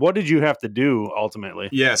 Like, what did you have to do ultimately?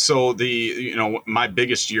 Yeah. So my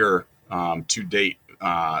biggest year to date,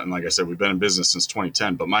 and like I said, we've been in business since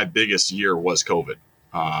 2010, but my biggest year was COVID.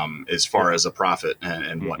 As far as a profit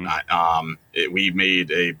and whatnot, we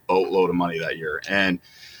made a boatload of money that year, and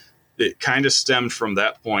it kind of stemmed from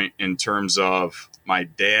that point in terms of my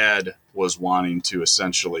dad was wanting to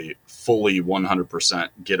essentially fully 100%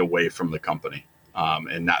 get away from the company,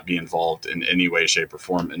 and not be involved in any way, shape, or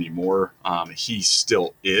form anymore. He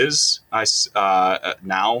still is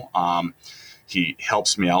now. He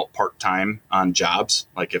helps me out part-time on jobs.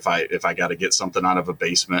 Like if I got to get something out of a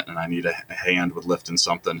basement and I need a hand with lifting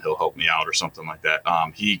something, he'll help me out or something like that.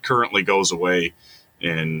 He currently goes away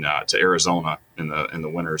to Arizona in the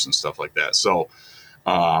winters and stuff like that. So,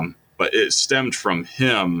 but it stemmed from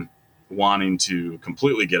him wanting to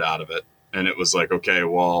completely get out of it. And it was like, okay,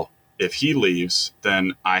 well, If he leaves,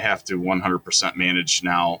 then I have to 100% manage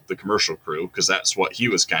now the commercial crew, because that's what he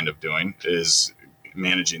was kind of doing, is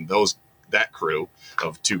managing that crew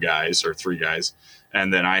of 2 guys or 3 guys.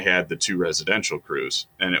 And then I had the 2 residential crews.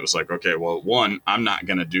 And it was like, okay, well, one, I'm not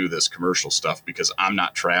going to do this commercial stuff because I'm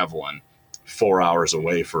not traveling 4 hours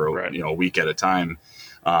away for a week at a time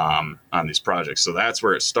on these projects. So that's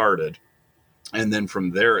where it started. And then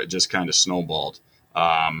from there, it just kind of snowballed.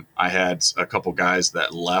 I had a couple guys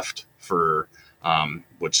that left for,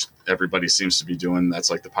 which everybody seems to be doing. That's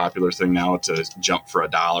like the popular thing now, to jump for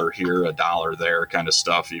 $1 here, $1 there kind of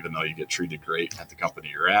stuff, even though you get treated great at the company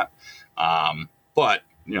you're at. But,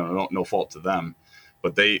 no fault to them.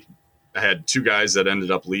 But I had 2 guys that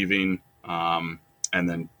ended up leaving, and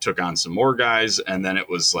then took on some more guys. And then it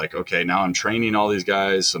was like, okay, now I'm training all these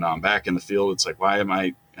guys. So now I'm back in the field. It's like, why am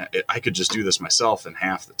I could just do this myself in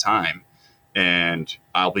half the time, and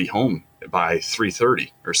I'll be home by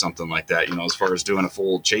 3:30 or something like that, as far as doing a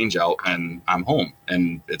full change out, and I'm home,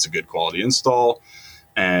 and it's a good quality install,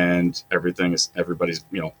 and everybody's,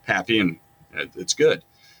 happy, and it's good.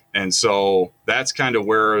 And so that's kind of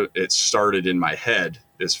where it started in my head,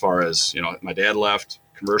 as far as, my dad left,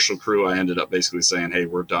 commercial crew. I ended up basically saying, hey,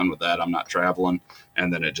 we're done with that. I'm not traveling.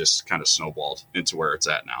 And then it just kind of snowballed into where it's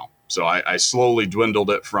at now. So I slowly dwindled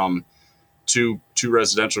it from two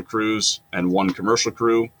residential crews and 1 commercial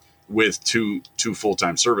crew, with two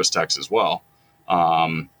full-time service techs as well.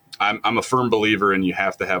 I'm a firm believer in you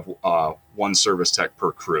have to have 1 service tech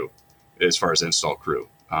per crew as far as install crew.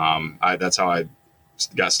 That's how I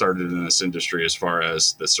got started in this industry, as far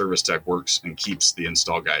as the service tech works and keeps the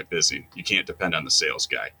install guy busy. You can't depend on the sales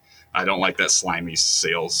guy. I don't like that slimy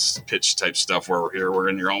sales pitch type stuff where we're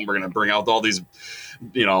in your own, we're going to bring out all these,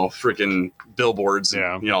 freaking billboards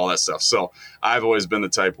and, all that stuff. So I've always been the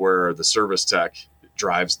type where the service tech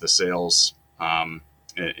drives the sales,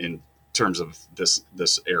 in terms of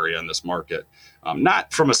this area and this market.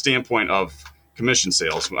 Not from a standpoint of commission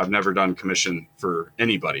sales. I've never done commission for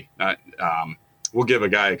anybody. We'll give a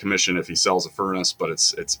guy a commission if he sells a furnace, but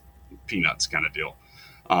it's peanuts kind of deal.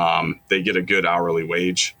 They get a good hourly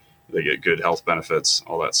wage. They get good health benefits,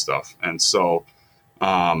 all that stuff. And so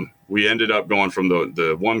we ended up going from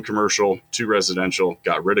the 1 commercial, 2 residential,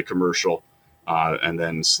 got rid of commercial, and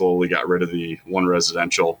then slowly got rid of the 1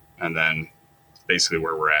 residential. And then basically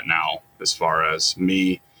where we're at now, as far as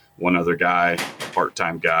me, 1 other guy,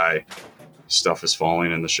 part-time guy, stuff is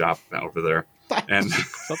falling in the shop over there. And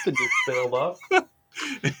something just failed up.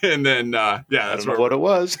 And then, that's what it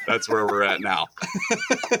was. That's where we're at now.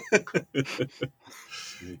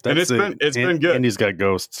 And it's been good. Andy's got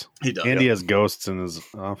ghosts. He does. Andy has ghosts in his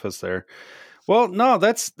office there. Well, no,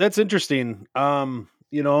 that's interesting.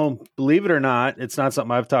 Believe it or not, it's not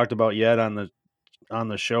something I've talked about yet on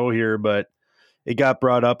the show here, but it got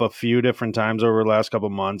brought up a few different times over the last couple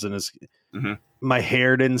of months, and my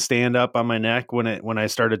hair didn't stand up on my neck when I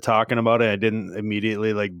started talking about it. I didn't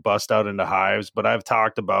immediately bust out into hives, but I've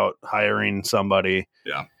talked about hiring somebody.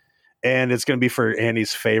 Yeah. And it's going to be for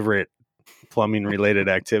Andy's favorite plumbing related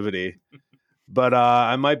activity. But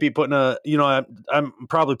I might be putting I'm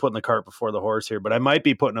probably putting the cart before the horse here, but I might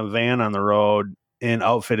be putting a van on the road and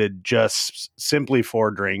outfitted just simply for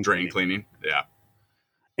drain cleaning. Yeah.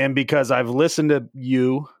 And because I've listened to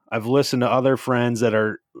you, I've listened to other friends that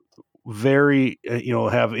are very,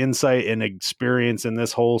 have insight and experience in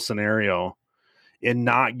this whole scenario, in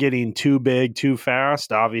not getting too big too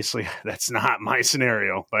fast. Obviously, that's not my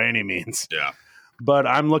scenario by any means. Yeah. But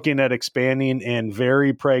I'm looking at expanding, and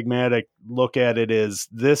very pragmatic look at it is,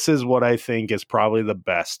 this is what I think is probably the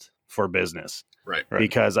best for business. Right.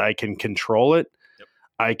 Because I can control it. Yep.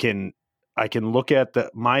 I can look at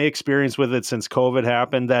my experience with it since COVID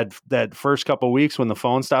happened. That first couple of weeks when the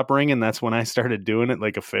phone stopped ringing, that's when I started doing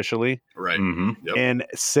it officially. Right. Mm-hmm. Yep. And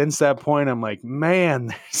since that point, I'm like, man,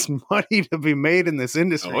 there's money to be made in this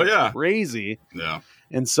industry. Oh yeah, it's crazy. Yeah.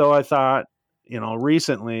 And so I thought,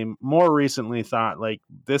 more recently thought,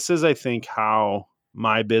 this is, I think, how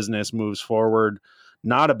my business moves forward,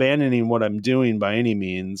 not abandoning what I'm doing by any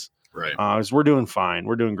means. Right. Because we're doing fine.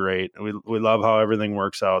 We're doing great. We love how everything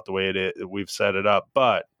works out the way we've set it up.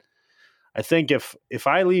 But I think if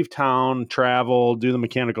I leave town, travel, do the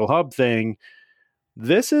mechanical hub thing,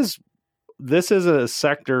 this is a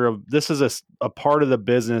sector of, this is a part of the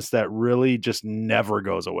business that really just never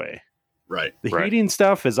goes away. Right. The heating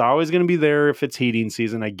stuff is always going to be there if it's heating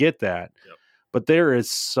season. I get that. Yep. But there is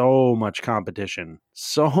so much competition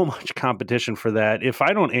for that. If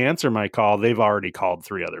I don't answer my call, they've already called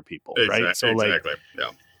 3 other people, right? So exactly.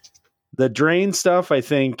 Yeah. The drain stuff, I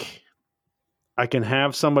think I can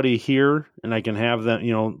have somebody here and I can have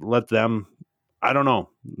them, let them I don't know.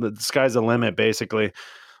 The sky's the limit, basically.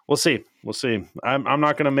 We'll see. I'm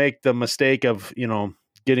not going to make the mistake of,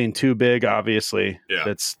 getting too big. Obviously,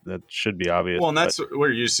 that should be obvious. Well, and that's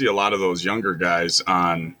where you see a lot of those younger guys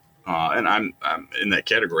on, and I'm in that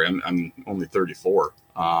category. I'm only 34.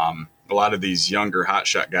 A lot of these younger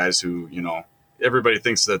hotshot guys who, everybody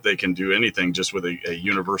thinks that they can do anything just with a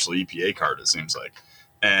universal EPA card, it seems like.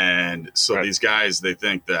 And so these guys, they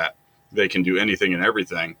think that they can do anything and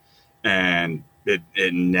everything, and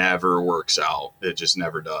it never works out. It just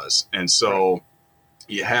never does. And so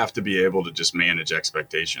you have to be able to just manage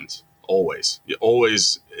expectations always.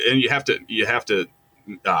 And you have to,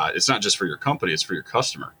 it's not just for your company, it's for your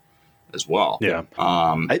customer as well. Yeah.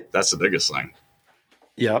 That's the biggest thing.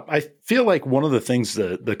 Yeah. I feel like one of the things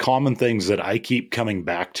the common things that I keep coming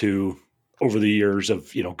back to over the years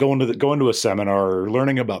of, going to a seminar or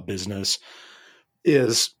learning about business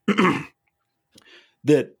is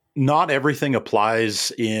that not everything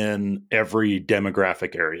applies in every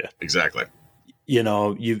demographic area. Exactly.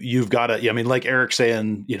 You've got to, like Eric's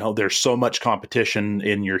saying, there's so much competition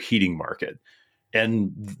in your heating market,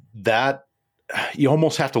 and that you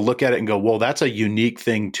almost have to look at it and go, well, that's a unique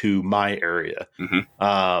thing to my area.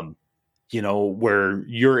 Mm-hmm. Where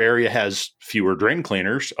your area has fewer drain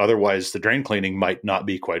cleaners, otherwise the drain cleaning might not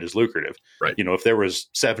be quite as lucrative. Right. If there was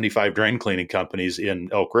 75 drain cleaning companies in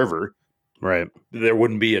Elk River, right, there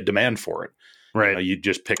wouldn't be a demand for it. Right. You'd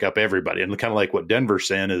just pick up everybody. And kind of like what Denver's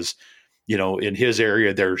saying is, in his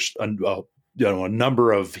area, there's a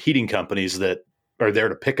number of heating companies that are there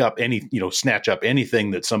to pick up snatch up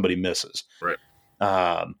anything that somebody misses. Right.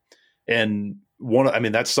 And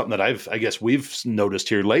that's something that I guess we've noticed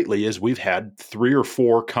here lately is we've had 3 or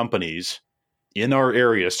 4 companies in our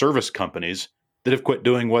area, service companies, that have quit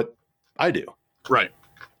doing what I do. Right.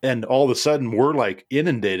 And all of a sudden we're like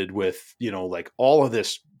inundated with, all of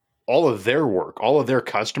their work, all of their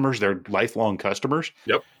customers, their lifelong customers.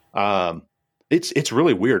 Yep. It's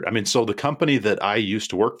really weird. So the company that I used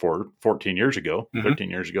to work for 13 years ago, quit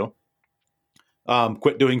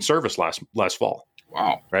doing service last fall.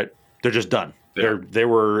 Wow. Right. They're just done. Yeah. They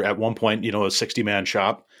were at one point, a 60-man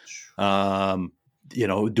shop,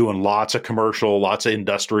 doing lots of commercial, lots of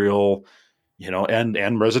industrial,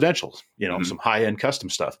 and residential, some high-end custom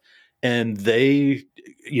stuff. And they,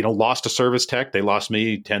 lost a service tech. They lost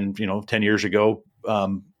me 10 years ago.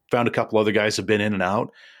 Found a couple other guys have been in and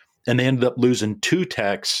out, and they ended up losing 2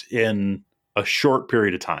 techs in a short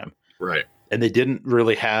period of time. Right. And they didn't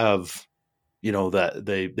really have,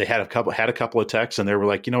 that they had a couple of techs, and they were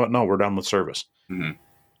like, you know what? No, we're done with service. Mm-hmm.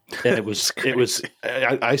 And it was,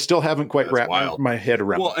 I still haven't quite wrapped my head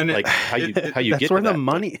around how you that's get where to the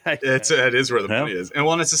money. It is where the money is.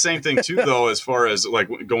 And it's the same thing too, though, as far as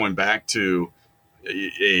like going back to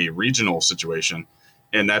a regional situation.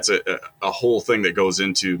 And that's a whole thing that goes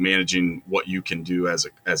into managing what you can do as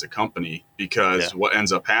a company, because what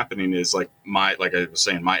ends up happening is like I was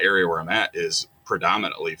saying, my area where I'm at is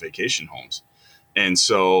predominantly vacation homes. And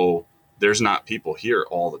so there's not people here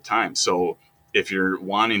all the time. So if you're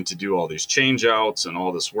wanting to do all these change outs and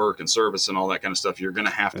all this work and service and all that kind of stuff, you're going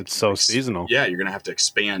to have to. It's so seasonal. Yeah. You're going to have to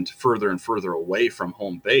expand further and further away from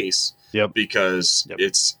home base. Yep. Because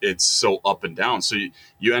it's so up and down. So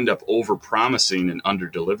you end up over promising and under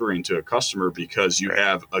delivering to a customer because you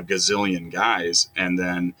have a gazillion guys, and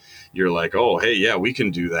then you're like, oh, hey, yeah, we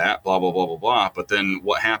can do that, blah, blah, blah, blah, blah. But then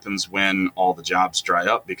what happens when all the jobs dry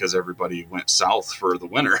up because everybody went south for the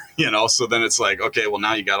winter, So then it's like, okay, well,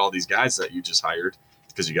 now you got all these guys that you just hired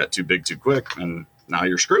because you got too big too quick, and now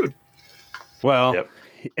you're screwed. Well,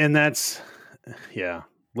 and that's,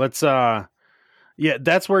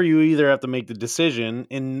 that's where you either have to make the decision.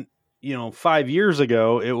 And, 5 years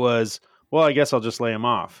ago, it was, well, I guess I'll just lay him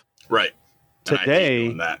off. Right.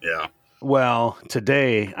 Today, that, well,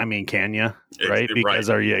 today, can you? Right?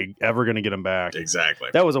 Because are you ever going to get him back? Exactly.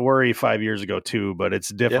 That was a worry 5 years ago, too, but it's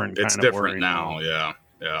different. It's different now. Yeah.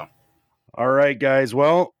 All right, guys.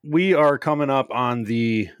 Well, we are coming up on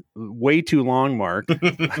the way too long mark.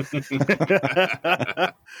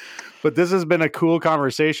 But this has been a cool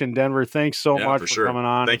conversation, Denver. Thanks so much for coming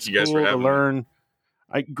on. Thank you guys for having me. Learn.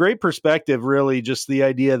 Great perspective, really. Just the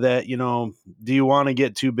idea that, do you want to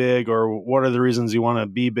get too big, or what are the reasons you want to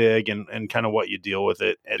be big, and kind of what you deal with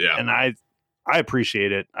it. And I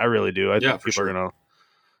appreciate it. I really do. I think people are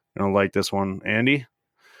gonna like this one. Andy,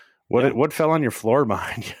 what fell on your floor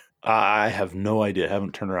behind you? I have no idea. I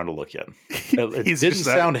haven't turned around to look yet. It didn't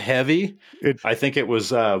sound heavy. I think it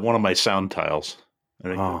was one of my sound tiles.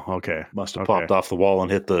 Oh, okay. Must have popped off the wall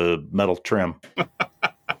and hit the metal trim.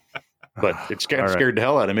 but it scared the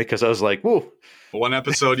hell out of me because I was like, whoa. One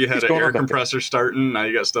episode you had an air compressor starting. Now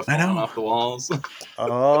you got stuff falling off the walls.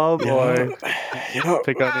 Oh boy!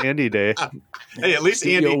 Pick on Andy Day. Hey, at least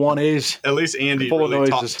Andy. At least Andy really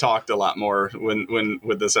talked a lot more when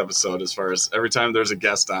with this episode. As far as every time there's a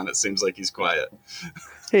guest on, it seems like he's quiet.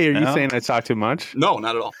 Hey, are you saying I talk too much? No,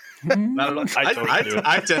 not at all. Not at all.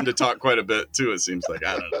 I tend to talk quite a bit too. It seems like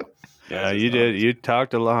I don't know. Yeah, you did. You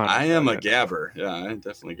talked a lot. I am a gabber. Yeah, I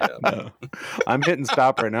definitely gab. No. I'm hitting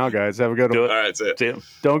stop right now, guys. Have a good one. All right, see ya.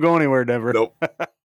 Don't go anywhere, Denver. Nope.